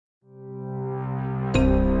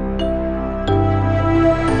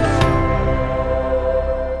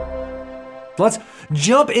Let's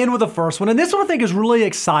jump in with the first one. And this one I think is really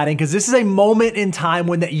exciting because this is a moment in time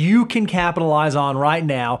when that you can capitalize on right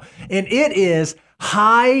now. And it is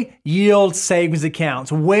high yield savings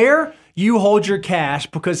accounts where you hold your cash,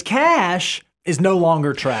 because cash is no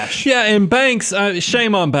longer trash. Yeah, and banks,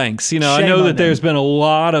 shame on banks. I know that there's been a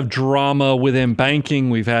lot of drama within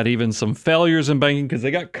banking. We've had even some failures in banking because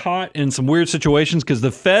they got caught in some weird situations because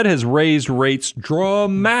the Fed has raised rates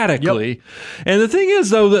dramatically. Yep. And the thing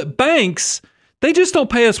is, though, that banks, they just don't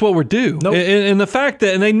pay us what we're due. Nope. And the fact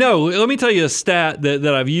that, and they know, let me tell you a stat that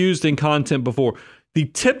I've used in content before. The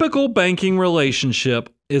typical banking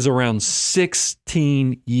relationship is around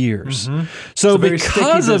 16 years. Mm-hmm. So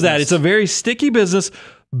because of that, it's a very sticky business.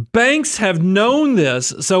 Banks have known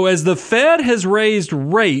this. So as the Fed has raised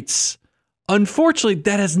rates, unfortunately,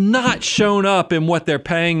 that has not shown up in what they're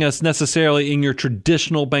paying us necessarily in your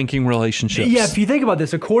traditional banking relationships. Yeah, if you think about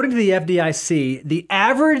this, according to the FDIC, the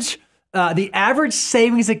average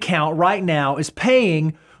savings account right now is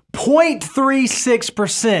paying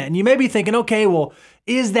 0.36%. And you may be thinking, okay, well,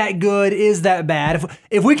 is that good? Is that bad?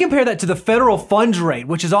 If we compare that to the federal funds rate,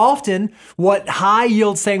 which is often what high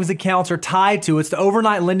yield savings accounts are tied to, it's the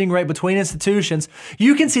overnight lending rate between institutions,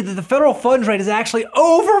 you can see that the federal funds rate is actually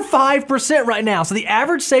over 5% right now. So the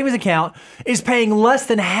average savings account is paying less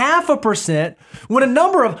than 0.5%, when a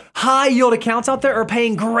number of high yield accounts out there are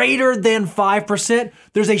paying greater than 5%.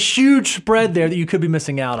 There's a huge spread there that you could be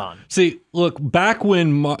missing out on. See, look, back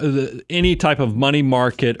when any type of money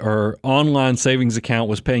market or online savings account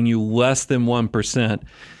was paying you less than 1%,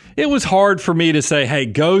 it was hard for me to say, hey,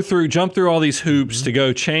 jump through all these hoops to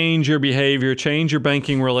go change your behavior, change your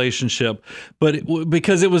banking relationship. But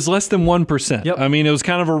because it was less than 1%. Yep. I mean, it was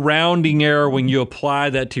kind of a rounding error when you apply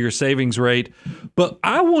that to your savings rate. But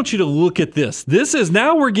I want you to look at this.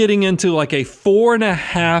 Now we're getting into like a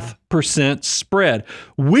 4.5% spread.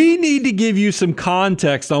 We need to give you some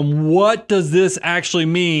context on what does this actually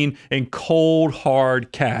mean in cold,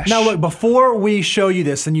 hard cash. Now, look, before we show you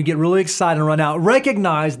this and you get really excited and run out,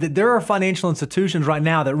 recognize that there are financial institutions right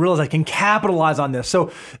now that realize they can capitalize on this.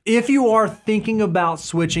 So if you are thinking about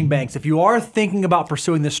switching banks, if you are thinking about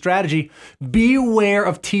pursuing this strategy, beware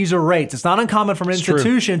of teaser rates. It's not uncommon for an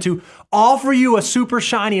institution to offer you a super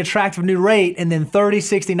shiny, attractive new rate and then 30,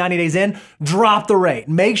 60, 90 days in, drop the rate.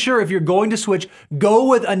 Make sure if you're going to switch, go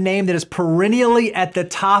with a name that is perennially at the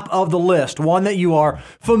top of the list, one that you are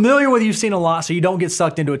familiar with, you've seen a lot, so you don't get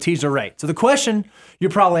sucked into a teaser rate. So the question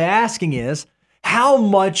you're probably asking is, how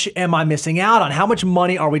much am I missing out on? How much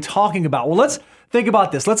money are we talking about? Well, let's think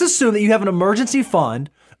about this. Let's assume that you have an emergency fund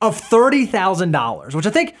of $30,000, which I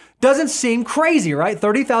think doesn't seem crazy, right?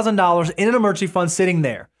 $30,000 in an emergency fund sitting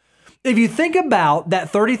there. If you think about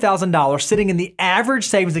that $30,000 sitting in the average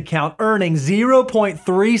savings account earning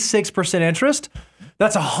 0.36% interest,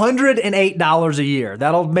 that's $108 a year.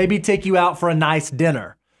 That'll maybe take you out for a nice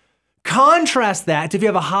dinner. Contrast that to if you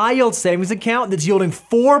have a high yield savings account that's yielding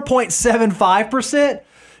 4.75%,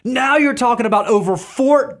 now you're talking about over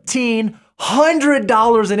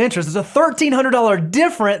 $1,400 in interest. It's a $1,300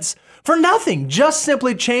 difference for nothing, just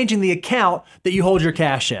simply changing the account that you hold your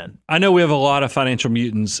cash in. I know we have a lot of financial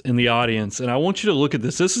mutants in the audience, and I want you to look at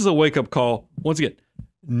this. This is a wake-up call. Once again,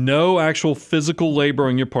 no actual physical labor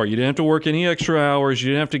on your part. You didn't have to work any extra hours. You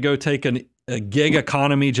didn't have to go take a gig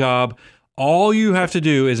economy job. All you have to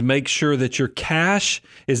do is make sure that your cash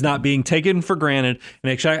is not being taken for granted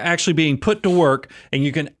and actually being put to work, and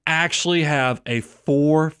you can actually have a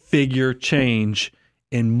 4-figure change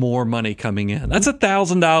and more money coming in. That's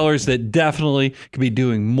 $1,000 that definitely could be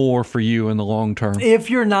doing more for you in the long term. If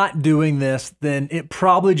you're not doing this, then it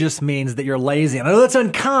probably just means that you're lazy. And I know that's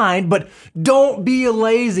unkind, but don't be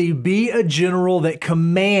lazy. Be a general that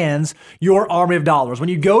commands your army of dollars. When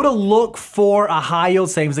you go to look for a high yield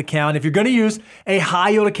savings account, if you're going to use a high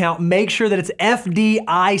yield account, make sure that it's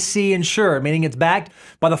FDIC insured, meaning it's backed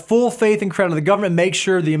by the full faith and credit of the government. Make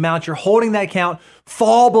sure the amount you're holding that account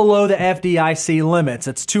fall below the FDIC limits.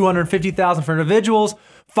 It's $250,000 for individuals,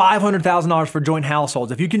 $500,000 for joint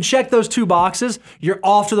households. If you can check those two boxes, you're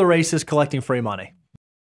off to the races collecting free money.